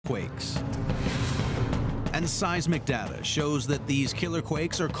quakes. And seismic data shows that these killer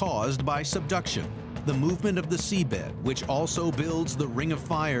quakes are caused by subduction, the movement of the seabed, which also builds the Ring of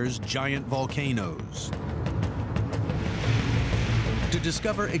Fire's giant volcanoes. To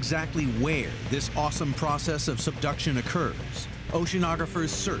discover exactly where this awesome process of subduction occurs, oceanographers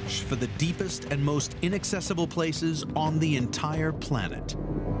search for the deepest and most inaccessible places on the entire planet.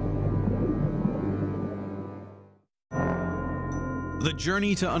 The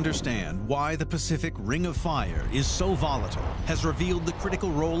journey to understand why the Pacific Ring of Fire is so volatile has revealed the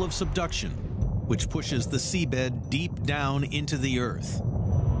critical role of subduction, which pushes the seabed deep down into the Earth.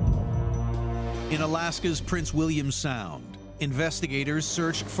 In Alaska's Prince William Sound, investigators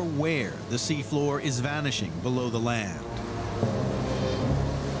search for where the seafloor is vanishing below the land.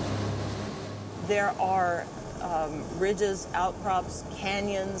 There are ridges, outcrops,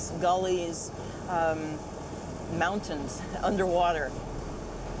 canyons, gullies, mountains underwater.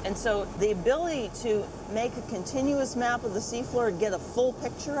 And so the ability to make a continuous map of the seafloor, get a full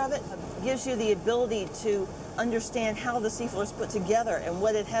picture of it, gives you the ability to understand how the seafloor is put together and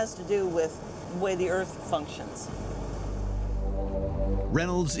what it has to do with the way the Earth functions.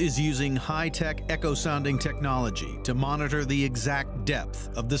 Reynolds is using high-tech echo-sounding technology to monitor the exact depth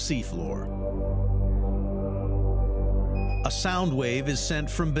of the seafloor. A sound wave is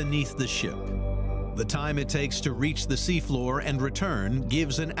sent from beneath the ship. The time it takes to reach the seafloor and return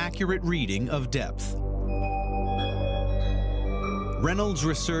gives an accurate reading of depth. Reynolds'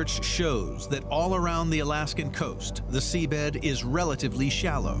 research shows that all around the Alaskan coast, the seabed is relatively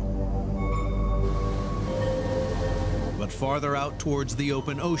shallow. But farther out towards the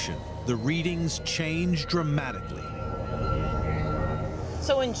open ocean, the readings change dramatically.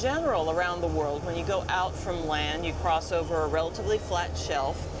 So in general, around the world, when you go out from land, you cross over a relatively flat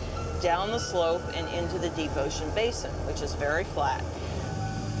shelf, down the slope and into the deep ocean basin, which is very flat.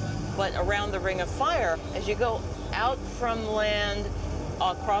 But around the Ring of Fire, as you go out from land,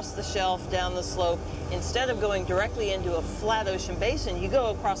 across the shelf, down the slope, instead of going directly into a flat ocean basin, you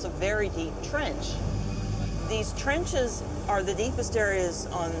go across a very deep trench. These trenches are the deepest areas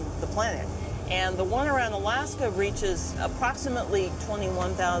on the planet, and the one around Alaska reaches approximately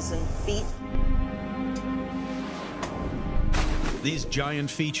 21,000 feet. These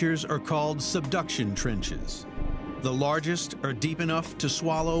giant features are called subduction trenches. The largest are deep enough to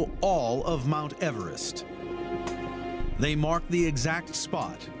swallow all of Mount Everest. They mark the exact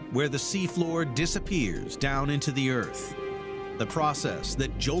spot where the seafloor disappears down into the Earth, the process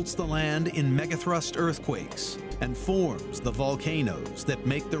that jolts the land in megathrust earthquakes and forms the volcanoes that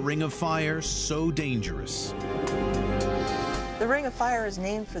make the Ring of Fire so dangerous. The Ring of Fire is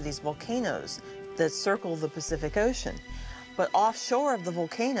named for these volcanoes that circle the Pacific Ocean. But offshore of the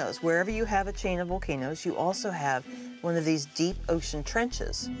volcanoes, wherever you have a chain of volcanoes, you also have one of these deep ocean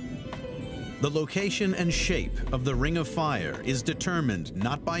trenches. The location and shape of the Ring of Fire is determined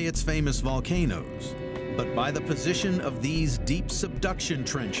not by its famous volcanoes, but by the position of these deep subduction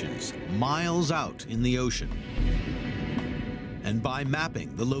trenches miles out in the ocean. And by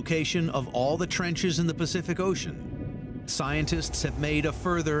mapping the location of all the trenches in the Pacific Ocean, scientists have made a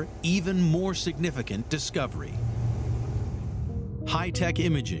further, even more significant discovery. High-tech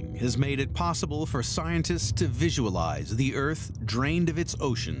imaging has made it possible for scientists to visualize the Earth drained of its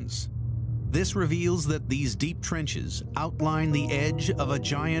oceans. This reveals that these deep trenches outline the edge of a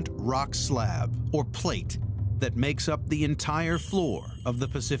giant rock slab, or plate, that makes up the entire floor of the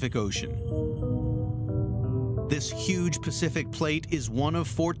Pacific Ocean. This huge Pacific plate is one of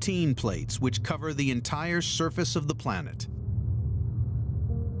 14 plates which cover the entire surface of the planet.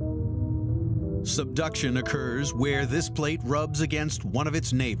 Subduction occurs where this plate rubs against one of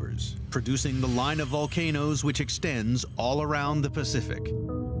its neighbors, producing the line of volcanoes which extends all around the Pacific.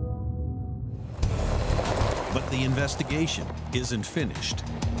 But the investigation isn't finished.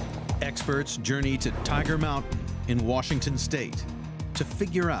 Experts journey to Tiger Mountain in Washington State to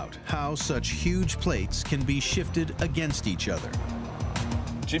figure out how such huge plates can be shifted against each other.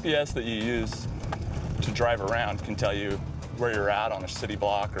 GPS that you use to drive around can tell you where you're at on a city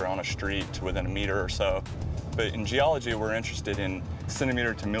block or on a street to within a meter or so. But in geology, we're interested in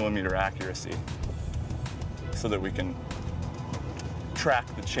centimeter to millimeter accuracy so that we can track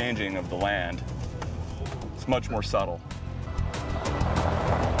the changing of the land. It's much more subtle.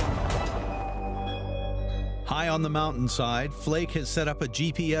 High on the mountainside, Flake has set up a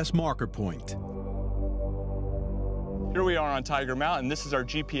GPS marker point. Here we are on Tiger Mountain. This is our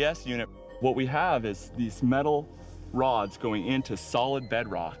GPS unit. What we have is these metal rods going into solid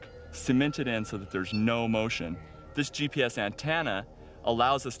bedrock, cemented in so that there's no motion. This GPS antenna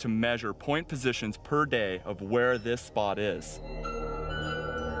allows us to measure point positions per day of where this spot is.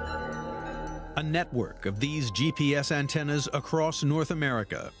 A network of these GPS antennas across North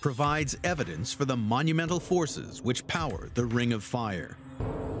America provides evidence for the monumental forces which power the Ring of Fire.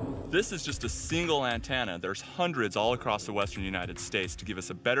 This is just a single antenna. There's hundreds all across the western United States to give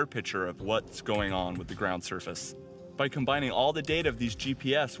us a better picture of what's going on with the ground surface. By combining all the data of these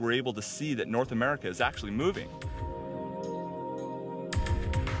GPS, we're able to see that North America is actually moving.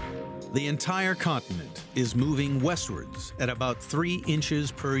 The entire continent is moving westwards at about 3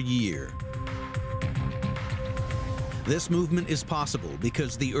 inches per year. This movement is possible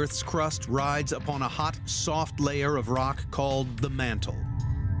because the Earth's crust rides upon a hot, soft layer of rock called the mantle.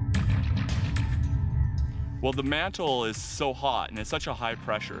 Well, the mantle is so hot and it's such a high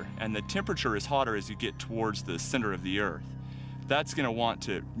pressure, and the temperature is hotter as you get towards the center of the Earth. That's going to want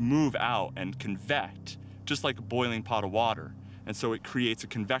to move out and convect, just like a boiling pot of water. And so it creates a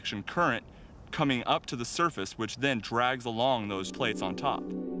convection current coming up to the surface, which then drags along those plates on top.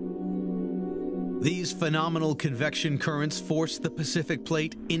 These phenomenal convection currents force the Pacific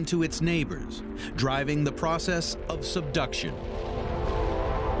Plate into its neighbors, driving the process of subduction.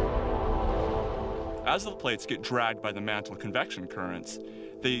 As the plates get dragged by the mantle convection currents,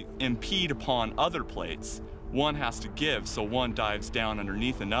 they impede upon other plates. One has to give, so one dives down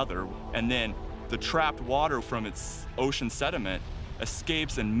underneath another, and then the trapped water from its ocean sediment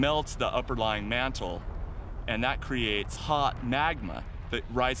escapes and melts the upper-lying mantle, and that creates hot magma that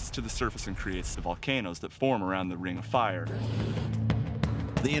rises to the surface and creates the volcanoes that form around the Ring of Fire.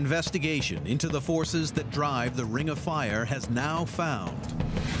 The investigation into the forces that drive the Ring of Fire has now found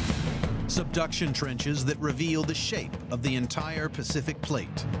subduction trenches that reveal the shape of the entire Pacific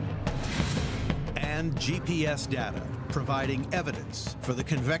Plate, and GPS data providing evidence for the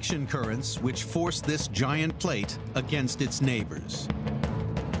convection currents which force this giant plate against its neighbors.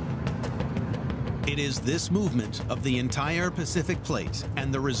 It is this movement of the entire Pacific Plate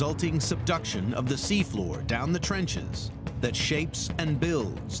and the resulting subduction of the seafloor down the trenches that shapes and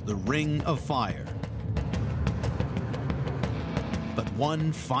builds the Ring of Fire. But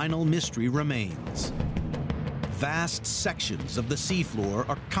one final mystery remains. Vast sections of the seafloor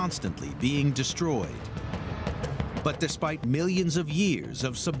are constantly being destroyed. But despite millions of years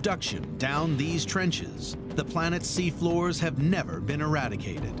of subduction down these trenches, the planet's seafloors have never been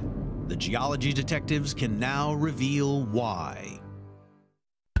eradicated. The geology detectives can now reveal why.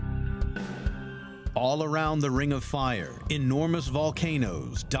 All around the Ring of Fire, enormous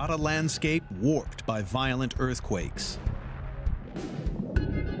volcanoes dot a landscape warped by violent earthquakes.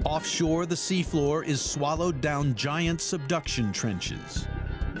 Offshore, the seafloor is swallowed down giant subduction trenches.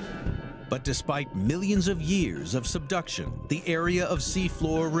 But despite millions of years of subduction, the area of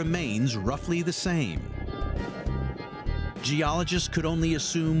seafloor remains roughly the same. Geologists could only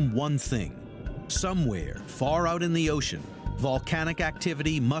assume one thing. Somewhere far out in the ocean, volcanic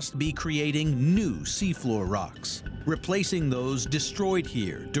activity must be creating new seafloor rocks, replacing those destroyed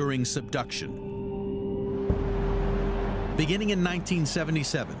here during subduction. Beginning in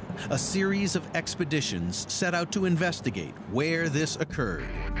 1977, a series of expeditions set out to investigate where this occurred.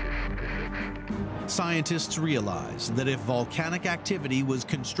 Scientists realized that if volcanic activity was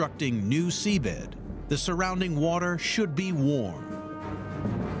constructing new seabed, the surrounding water should be warm.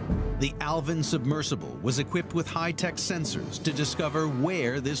 The Alvin submersible was equipped with high-tech sensors to discover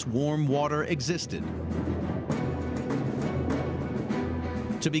where this warm water existed.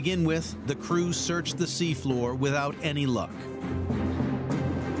 To begin with, the crew searched the seafloor without any luck.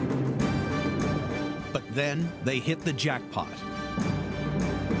 But then they hit the jackpot.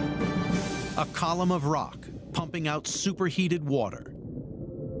 A column of rock pumping out superheated water.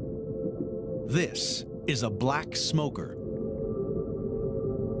 This is a black smoker.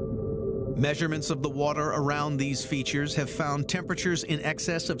 Measurements of the water around these features have found temperatures in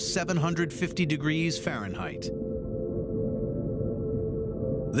excess of 750 degrees Fahrenheit.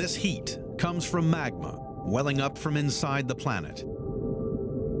 This heat comes from magma welling up from inside the planet.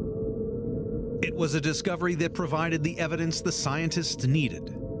 It was a discovery that provided the evidence the scientists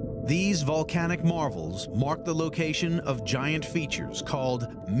needed. These volcanic marvels mark the location of giant features called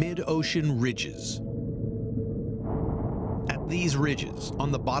mid-ocean ridges. At these ridges,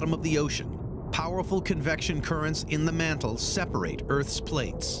 on the bottom of the ocean, powerful convection currents in the mantle separate Earth's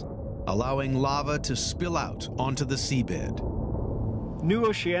plates, allowing lava to spill out onto the seabed. New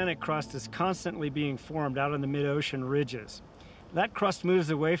oceanic crust is constantly being formed out on the mid-ocean ridges. That crust moves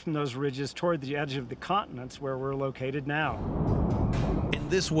away from those ridges toward the edge of the continents where we're located now. In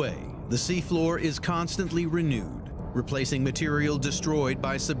this way, the seafloor is constantly renewed, replacing material destroyed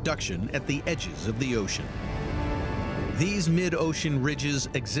by subduction at the edges of the ocean. These mid-ocean ridges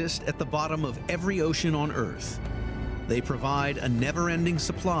exist at the bottom of every ocean on Earth. They provide a never-ending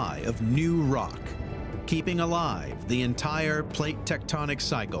supply of new rock, keeping alive the entire plate tectonic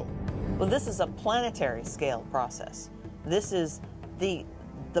cycle. Well, this is a planetary scale process. This is the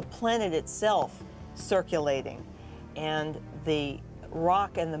planet itself circulating, and the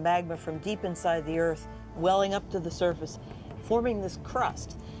rock and the magma from deep inside the Earth welling up to the surface, forming this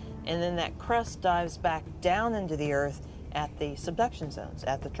crust. And then that crust dives back down into the Earth at the subduction zones,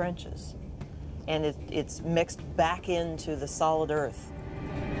 at the trenches. And it's mixed back into the solid Earth.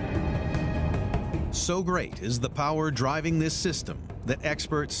 So great is the power driving this system that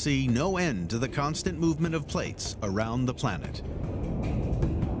experts see no end to the constant movement of plates around the planet.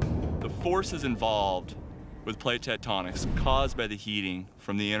 The forces involved with plate tectonics caused by the heating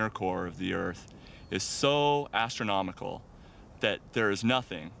from the inner core of the Earth is so astronomical that there is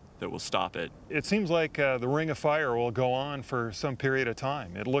nothing that will stop it. It seems like the Ring of Fire will go on for some period of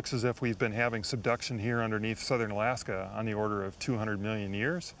time. It looks as if we've been having subduction here underneath southern Alaska on the order of 200 million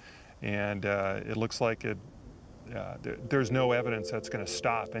years, and it looks like there's no evidence that's going to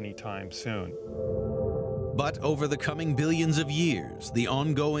stop anytime soon. But over the coming billions of years, the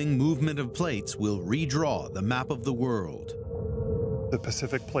ongoing movement of plates will redraw the map of the world. The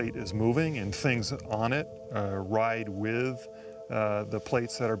Pacific Plate is moving, and things on it ride with the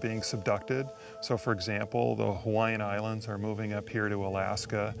plates that are being subducted. So, for example, the Hawaiian Islands are moving up here to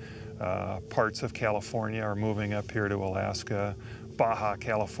Alaska. Parts of California are moving up here to Alaska. Baja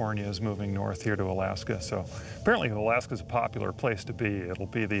California is moving north here to Alaska. So apparently Alaska is a popular place to be. It'll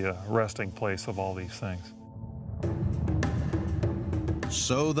be the resting place of all these things.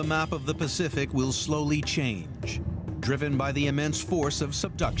 So the map of the Pacific will slowly change, driven by the immense force of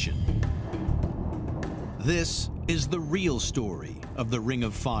subduction. This is the real story of the Ring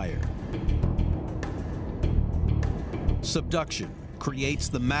of Fire. Subduction creates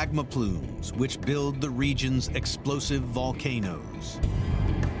the magma plumes which build the region's explosive volcanoes.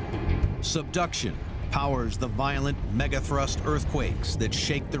 Subduction powers the violent megathrust earthquakes that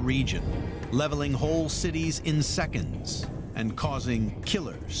shake the region, leveling whole cities in seconds and causing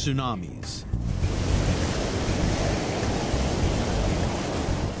killer tsunamis.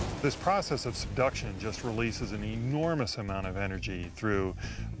 This process of subduction just releases an enormous amount of energy through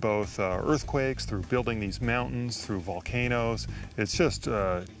both earthquakes, through building these mountains, through volcanoes. It's just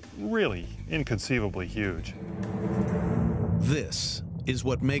really inconceivably huge. This is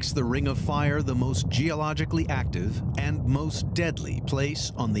what makes the Ring of Fire the most geologically active and most deadly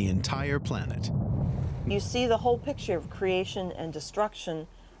place on the entire planet. You see the whole picture of creation and destruction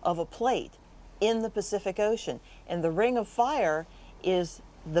of a plate in the Pacific Ocean. And the Ring of Fire is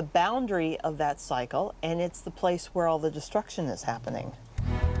the boundary of that cycle, and it's the place where all the destruction is happening.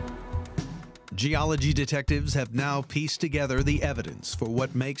 Geology detectives have now pieced together the evidence for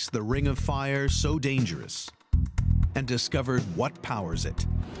what makes the Ring of Fire so dangerous and discovered what powers it.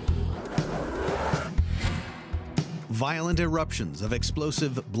 Violent eruptions of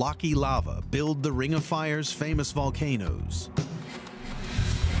explosive blocky lava build the Ring of Fire's famous volcanoes.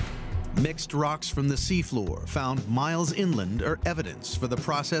 Mixed rocks from the seafloor found miles inland are evidence for the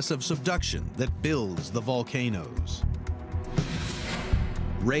process of subduction that builds the volcanoes.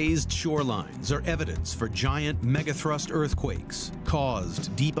 Raised shorelines are evidence for giant megathrust earthquakes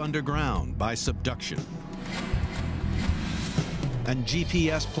caused deep underground by subduction. And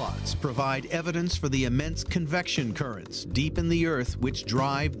GPS plots provide evidence for the immense convection currents deep in the Earth which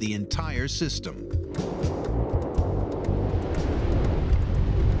drive the entire system.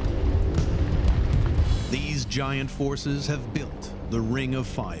 These giant forces have built the Ring of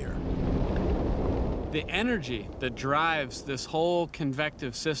Fire. The energy that drives this whole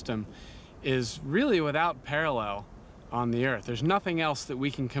convective system is really without parallel on the Earth. There's nothing else that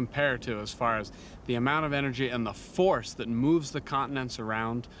we can compare to as far as the amount of energy and the force that moves the continents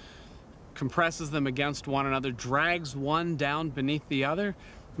around, compresses them against one another, drags one down beneath the other.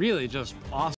 Really just awesome.